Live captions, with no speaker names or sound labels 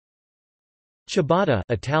Ciabatta,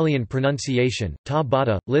 Italian pronunciation,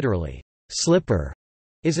 ciabatta, literally, slipper,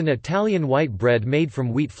 is an Italian white bread made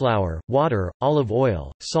from wheat flour, water, olive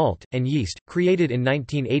oil, salt, and yeast, created in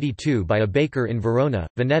 1982 by a baker in Verona,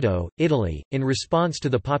 Veneto, Italy, in response to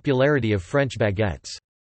the popularity of French baguettes.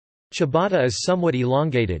 Ciabatta is somewhat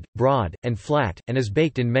elongated, broad, and flat, and is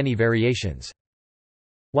baked in many variations.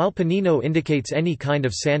 While panino indicates any kind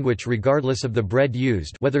of sandwich regardless of the bread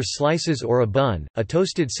used, whether slices or a bun, a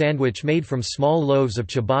toasted sandwich made from small loaves of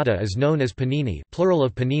ciabatta is known as panini, plural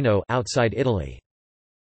of panino, outside Italy.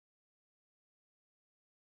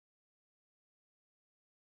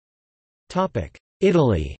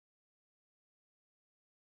 Italy.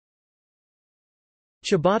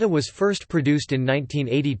 Ciabatta was first produced in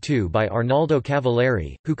 1982 by Arnaldo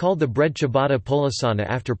Cavalieri, who called the bread ciabatta polesana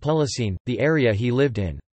after Polesine, the area he lived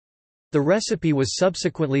in. The recipe was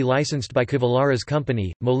subsequently licensed by Cavallara's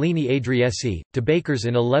company, Molini Adriesi, to bakers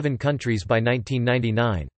in 11 countries by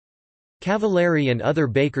 1999. Cavalieri and other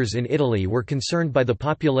bakers in Italy were concerned by the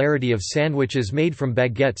popularity of sandwiches made from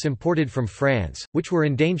baguettes imported from France, which were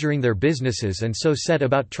endangering their businesses, and so set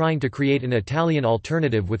about trying to create an Italian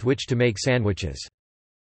alternative with which to make sandwiches.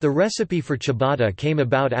 The recipe for ciabatta came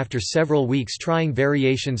about after several weeks trying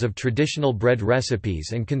variations of traditional bread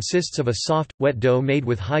recipes and consists of a soft, wet dough made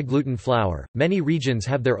with high gluten flour. Many regions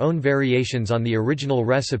have their own variations on the original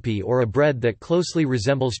recipe or a bread that closely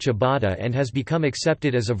resembles ciabatta and has become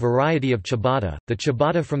accepted as a variety of ciabatta. The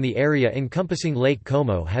ciabatta from the area encompassing Lake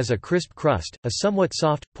Como has a crisp crust, a somewhat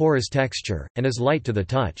soft, porous texture, and is light to the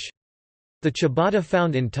touch. The ciabatta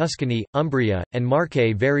found in Tuscany, Umbria, and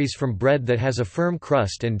Marche varies from bread that has a firm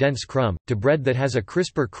crust and dense crumb, to bread that has a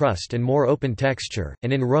crisper crust and more open texture,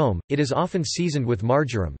 and in Rome, it is often seasoned with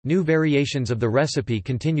marjoram. New variations of the recipe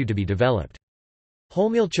continue to be developed.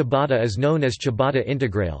 Wholemeal ciabatta is known as ciabatta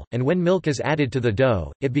integrale, and when milk is added to the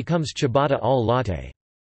dough, it becomes ciabatta al latte.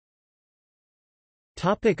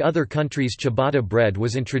 Other countries. Ciabatta bread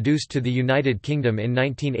was introduced to the United Kingdom in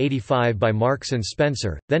 1985 by Marks &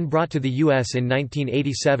 Spencer, then brought to the U.S. in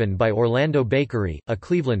 1987 by Orlando Bakery, a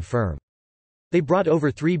Cleveland firm. They brought over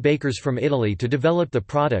 3 bakers from Italy to develop the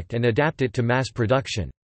product and adapt it to mass production.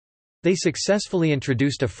 They successfully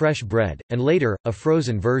introduced a fresh bread, and later, a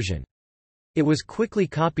frozen version. It was quickly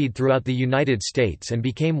copied throughout the United States and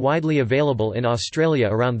became widely available in Australia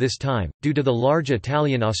around this time, due to the large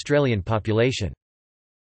Italian-Australian population.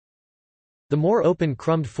 The more open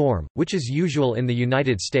crumbed form, which is usual in the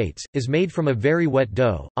United States, is made from a very wet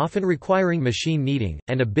dough, often requiring machine kneading,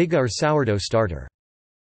 and a biga or sourdough starter.